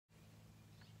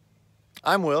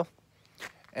I'm Will,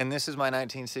 and this is my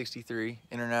 1963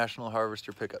 International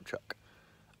Harvester pickup truck.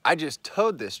 I just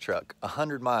towed this truck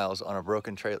 100 miles on a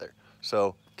broken trailer,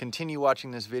 so continue watching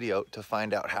this video to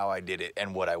find out how I did it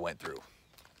and what I went through.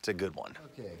 It's a good one.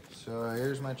 Okay, so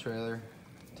here's my trailer,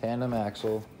 tandem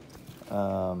axle.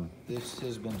 This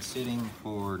has been sitting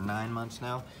for 9 months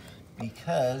now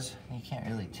because you can't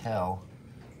really tell,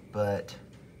 but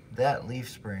that leaf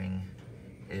spring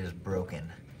is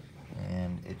broken.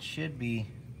 And it should be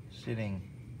sitting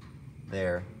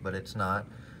there, but it's not.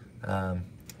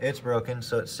 It's broken,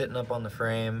 so it's sitting up on the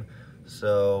frame.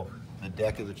 So the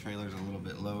deck of the trailer is a little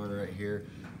bit lower right here.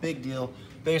 Big deal.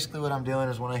 Basically what I'm doing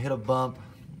is when I hit a bump,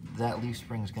 that leaf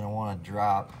spring is gonna wanna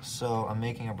drop. So I'm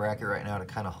making a bracket right now to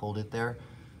kind of hold it there.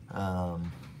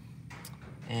 And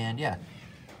yeah,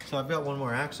 so I've got one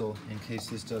more axle in case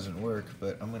this doesn't work,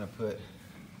 but I'm gonna put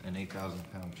an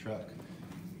 8,000-pound truck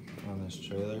on this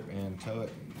trailer and tow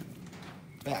it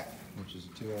back, which is a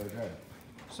 2-hour drive.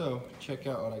 So check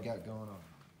out what I got going on.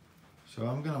 So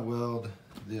I'm gonna weld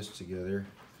this together.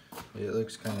 It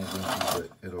looks kind of dinky,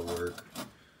 but it'll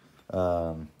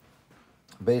work.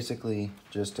 Basically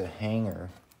just a hanger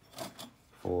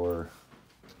for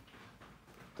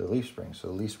the leaf spring. So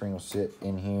the leaf spring will sit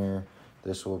in here.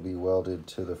 This will be welded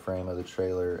to the frame of the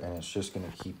trailer, and it's just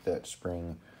gonna keep that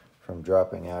spring from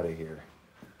dropping out of here.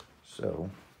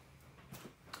 So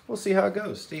we'll see how it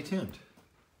goes. Stay tuned.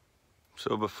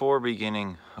 So before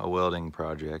beginning a welding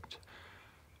project,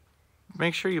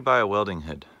 make sure you buy a welding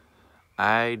hood.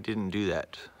 I didn't do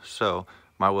that. So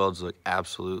my welds look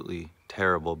absolutely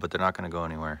terrible, but they're not gonna go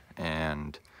anywhere,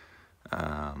 and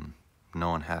no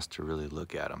one has to really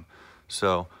look at them.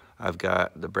 So I've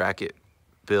got the bracket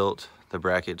built, the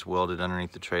bracket's welded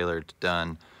underneath the trailer, it's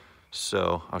done.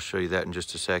 So I'll show you that in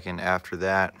just a second. After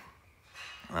that,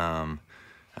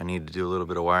 I need to do a little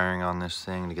bit of wiring on this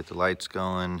thing to get the lights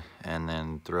going, and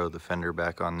then throw the fender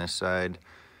back on this side,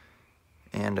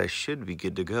 and I should be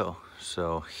good to go.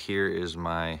 So here is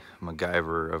my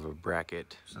MacGyver of a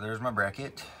bracket. So there's my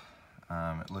bracket.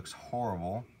 It looks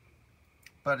horrible,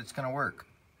 but it's gonna work.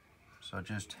 So it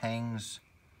just hangs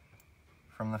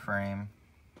from the frame,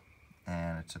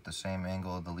 and it's at the same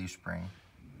angle of the leaf spring.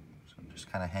 So it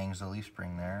just kind of hangs the leaf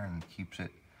spring there and keeps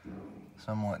it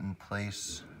somewhat in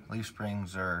place. Leaf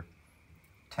springs are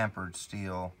tempered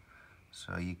steel,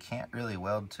 so you can't really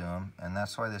weld to them, and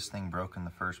that's why this thing broke in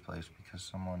the first place, because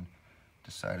someone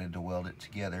decided to weld it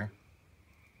together.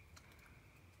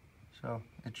 So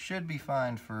it should be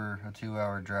fine for a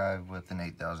 2-hour drive with an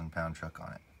 8,000-pound truck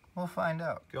on it. We'll find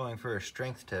out. Going for a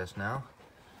strength test now.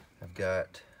 I've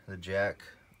got the jack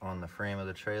on the frame of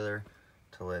the trailer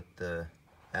to let the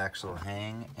axle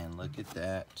hang, and look at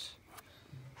that.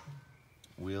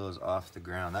 Wheel is off the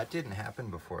ground. That didn't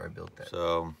happen before I built that.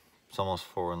 So it's almost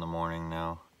 4 in the morning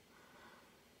now.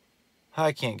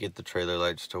 I can't get the trailer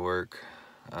lights to work.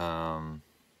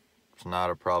 It's not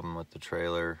a problem with the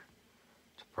trailer,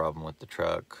 it's a problem with the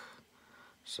truck.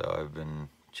 So I've been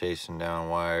chasing down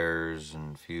wires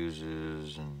and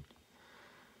fuses and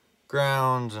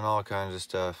grounds and all kinds of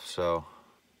stuff. So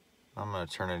I'm gonna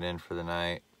turn it in for the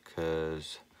night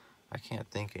because I can't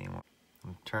think anymore.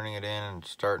 I'm turning it in and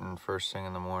starting first thing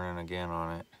in the morning again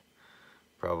on it.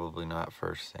 Probably not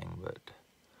first thing, but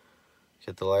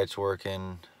get the lights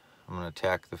working. I'm gonna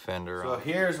tack the fender on. So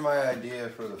here's my idea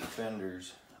for the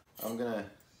fenders. I'm gonna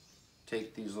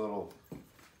take these little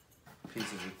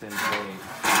pieces of thin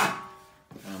plate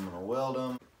and I'm gonna weld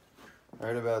them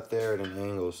right about there at an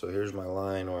angle. So here's my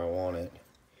line where I want it.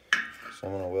 So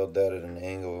I'm gonna weld that at an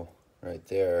angle right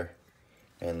there.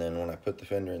 And then when I put the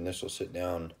fender in, this will sit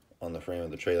down on the frame of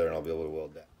the trailer and I'll be able to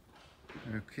weld that.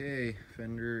 Okay,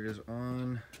 fender is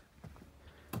on.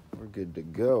 We're good to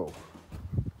go.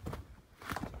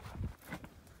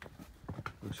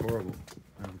 Looks horrible.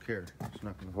 I don't care. It's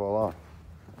not gonna fall off.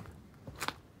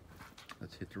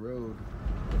 Let's hit the road.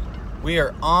 We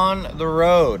are on the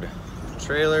road.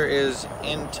 Trailer is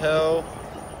in tow.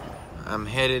 I'm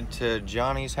headed to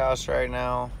Johnny's house right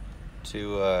now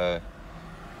to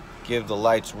give the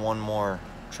lights one more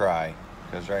try,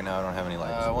 because right now I don't have any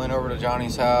lights. I went over to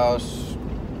Johnny's house,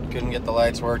 couldn't get the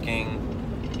lights working.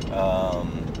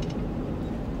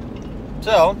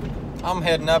 So I'm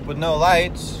heading up with no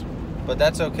lights, but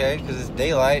that's okay because it's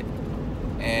daylight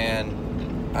and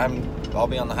I'll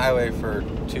be on the highway for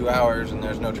 2 hours and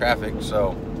there's no traffic,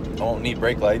 so I won't need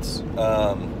brake lights.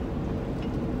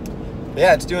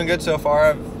 Yeah, it's doing good so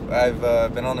far. I've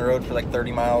been on the road for like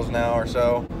 30 miles now or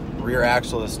so. Rear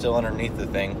axle is still underneath the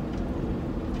thing,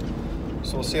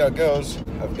 so we'll see how it goes.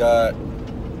 I've got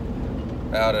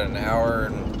about an hour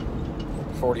and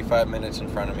 45 minutes in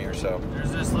front of me or so.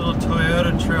 There's this little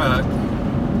Toyota truck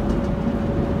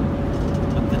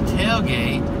with the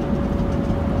tailgate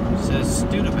says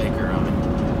Studebaker on it.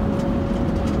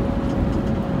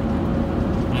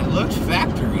 And it looks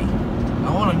factory.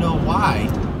 I want to know why.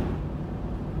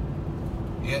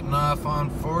 Getting off on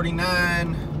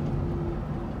 49.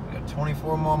 We got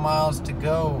 24 more miles to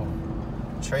go.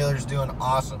 The trailer's doing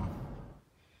awesome.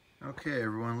 Okay,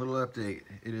 everyone, little update.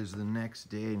 It is the next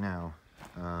day now.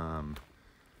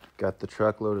 Got the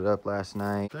truck loaded up last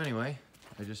night. So anyway,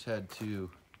 I just had to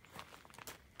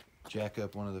jack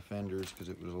up one of the fenders because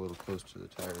it was a little close to the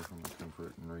tire from the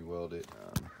comfort and re-weld it.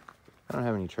 I don't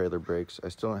have any trailer brakes. I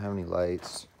still don't have any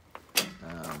lights.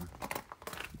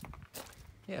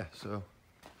 Yeah, so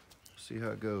see how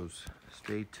it goes.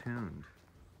 Stay tuned.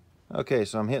 Okay,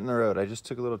 so I'm hitting the road. I just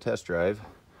took a little test drive,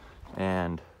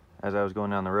 and as I was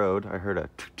going down the road, I heard a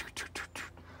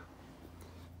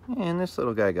and this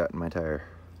little guy got in my tire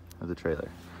of the trailer.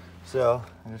 So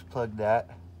I just plugged that.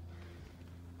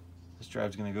 This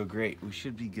drive's gonna go great. We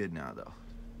should be good now though.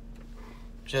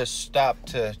 Just stopped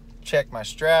to check my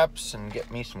straps and get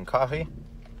me some coffee.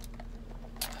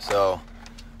 So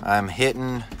I'm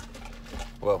hitting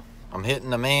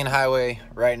the main highway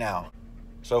right now.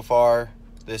 So far,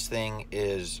 this thing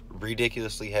is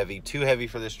ridiculously heavy. Too heavy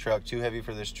for this truck, too heavy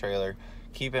for this trailer.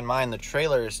 Keep in mind, the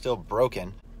trailer is still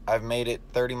broken. I've made it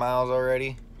 30 miles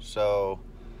already, so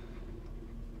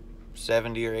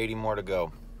 70 or 80 more to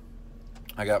go.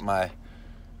 I got my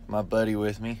buddy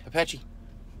with me. Apache,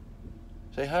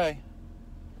 say hi.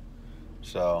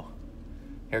 So,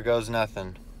 here goes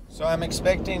nothing. So I'm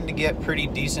expecting to get pretty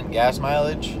decent gas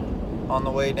mileage on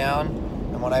the way down.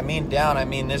 And when I mean down, I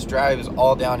mean this drive is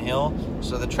all downhill.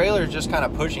 So the trailer is just kind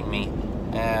of pushing me,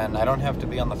 and I don't have to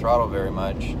be on the throttle very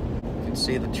much. You can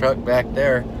see the truck back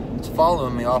there. It's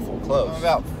following me awful close. I'm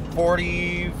about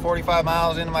 40, 45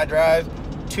 miles into my drive.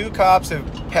 2 cops have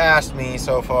passed me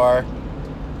so far,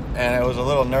 and it was a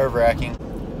little nerve-wracking.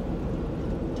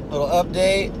 Little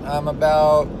update, I'm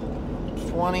about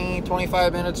 20,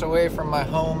 25 minutes away from my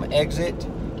home exit.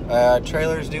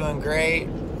 Trailer's doing great,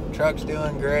 truck's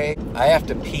doing great. I have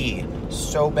to pee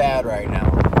so bad right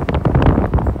now.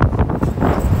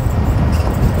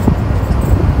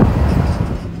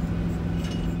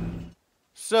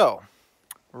 So,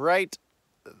 right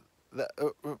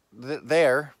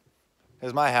there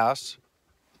is my house.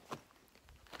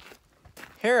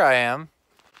 Here I am,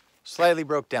 slightly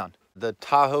broke down. The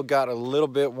Tahoe got a little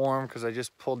bit warm because I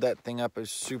just pulled that thing up a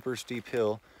super steep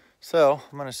hill. So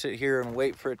I'm gonna sit here and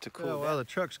wait for it to cool down. While the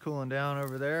truck's cooling down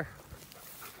over there,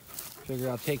 figure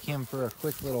I'll take him for a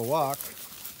quick little walk.